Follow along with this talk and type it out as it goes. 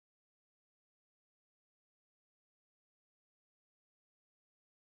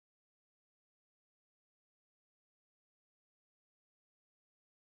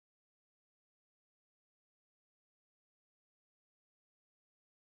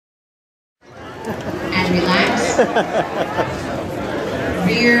And relax.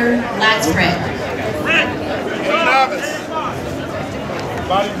 Rear lat spread. Novice.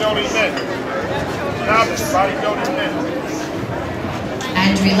 Bodybuilding men. Novice. Bodybuilding men.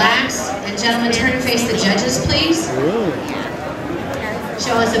 And relax. And gentlemen, turn and face the judges, please.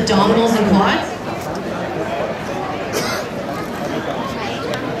 Show us abdominals and quads.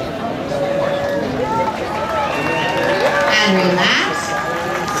 And relax.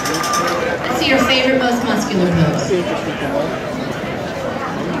 Let's see your favorite, most muscular pose.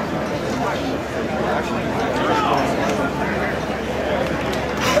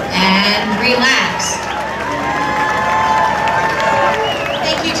 And relax.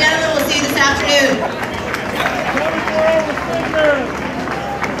 Thank you, gentlemen. We'll see you this afternoon.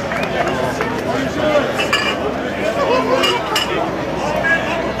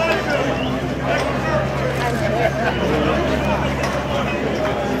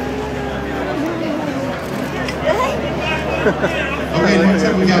 Okay, next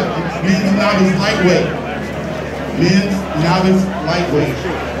up we got men's novice lightweight. Men's novice lightweight.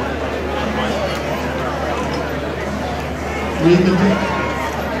 Read the book.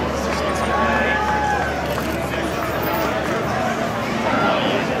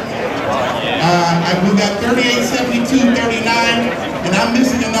 We got 38, 72, 39, and I'm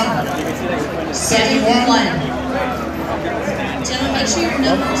missing a number. 71. Gentlemen, make sure your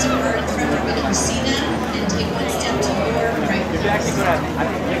numbers are in front where we can see them, and take one step to your right.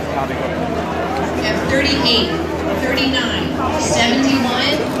 We have 38, 39,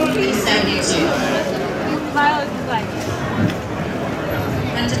 71, and 72. Front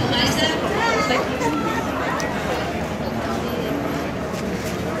to the bicep.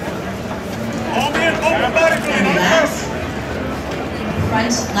 Relax.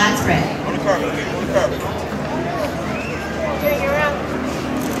 Front lat spread.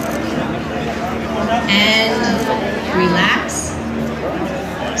 And relax.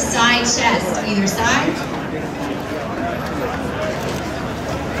 Side chest, either side.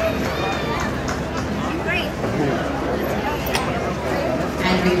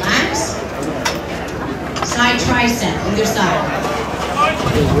 And relax. Side tricep, either side.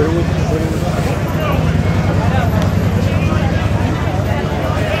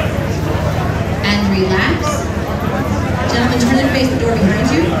 And relax. Gentlemen, turn and face the door behind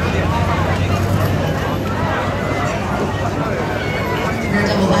you. Rear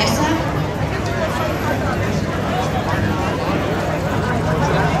double bicep.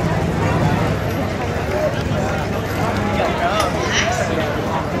 Relax.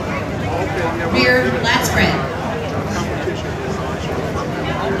 Rear lat spread.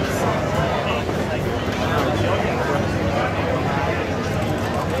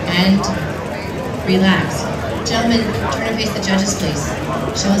 And relax. Gentlemen, turn and face the judges, please.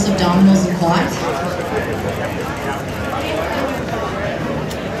 Show us abdominals and quads.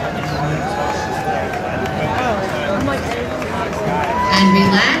 And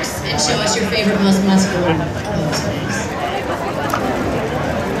relax, and show us your favorite, most muscular pose, please.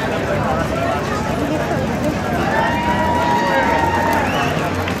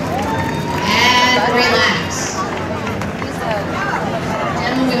 And relax.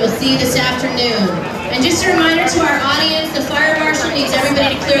 Gentlemen, we will see you this afternoon. And just a reminder to our audience, the fire marshal needs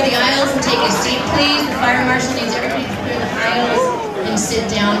everybody to clear the aisles and take a seat, please. The fire marshal needs everybody to clear the aisles and sit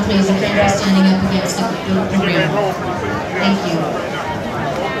down, please. If anybody's standing up against the program. Thank you.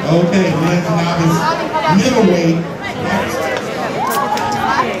 Okay, men's novice middleweight.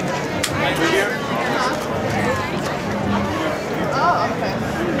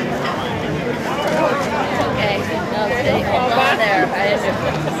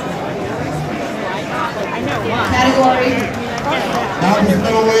 Category. Novice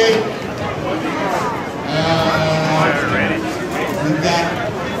middleweight. We've got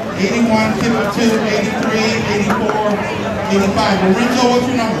 81, 52, 83, 84, 85. Lorenzo, what's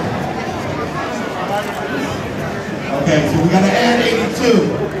your number? Okay, so we got to add 82.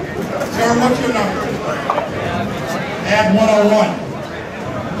 Sir, what's your number? Add 101.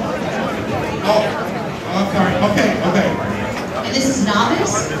 Oh, sorry. Okay. And this is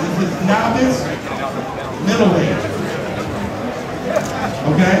novice? This is novice middleweight.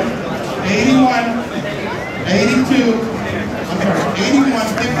 Okay? 81, 82, I'm sorry, 81,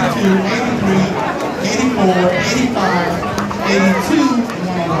 52, 83, 84, 85, 82, and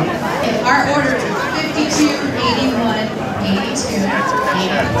 101. Okay, our order is 52, 81, 82,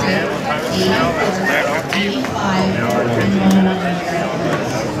 83, 84, 85, and 101.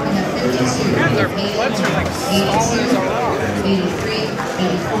 We have 52, 81, 82, 83,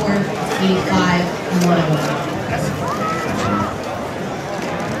 84, 85, and 101.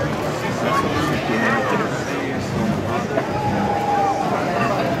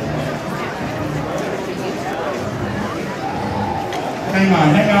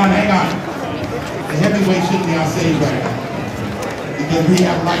 stage right now. Because we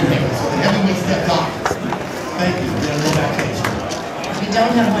have light heavy, so the heavyweight steps off. Thank you. Get a little vacation. We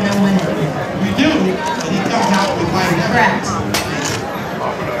don't have 101 heavyweight. We do, but he comes out with light heavy. Correct.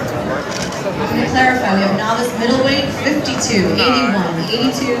 I'm going to clarify, we have novice middleweight, 52, 81,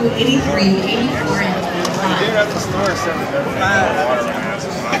 82, 83, 84, and 85. They're at the store selling the water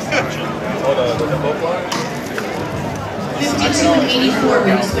Oh, the boat line? 52 and 84,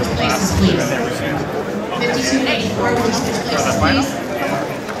 would you switch places, please? 52 and 84, would you switch places, please?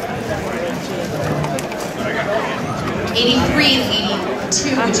 83 and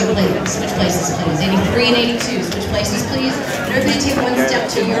 82, would you please switch places, please? 83 and 82, switch places, please. And everybody take one step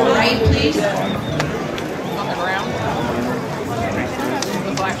to your right, please. On the ground.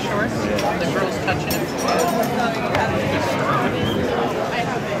 The black shorts. The girl's touching it.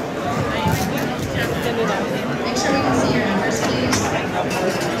 Make sure we can see your numbers, please.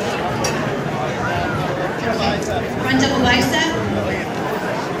 Okay. Front double bicep.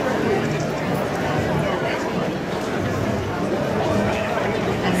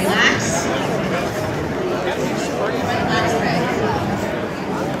 And relax. Relax, Greg.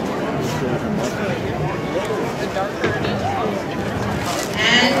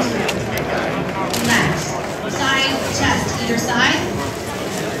 And relax. Side, chest, either side.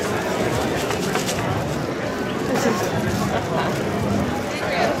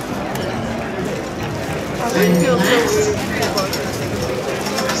 And relax.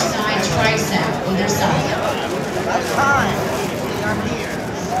 Side tricep, either side. That's time. I'm here.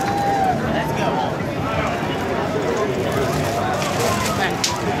 Let's go.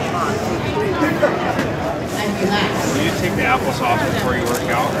 And relax. You take the applesauce before you work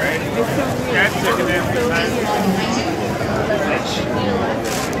out, right? Yeah, I took it every time.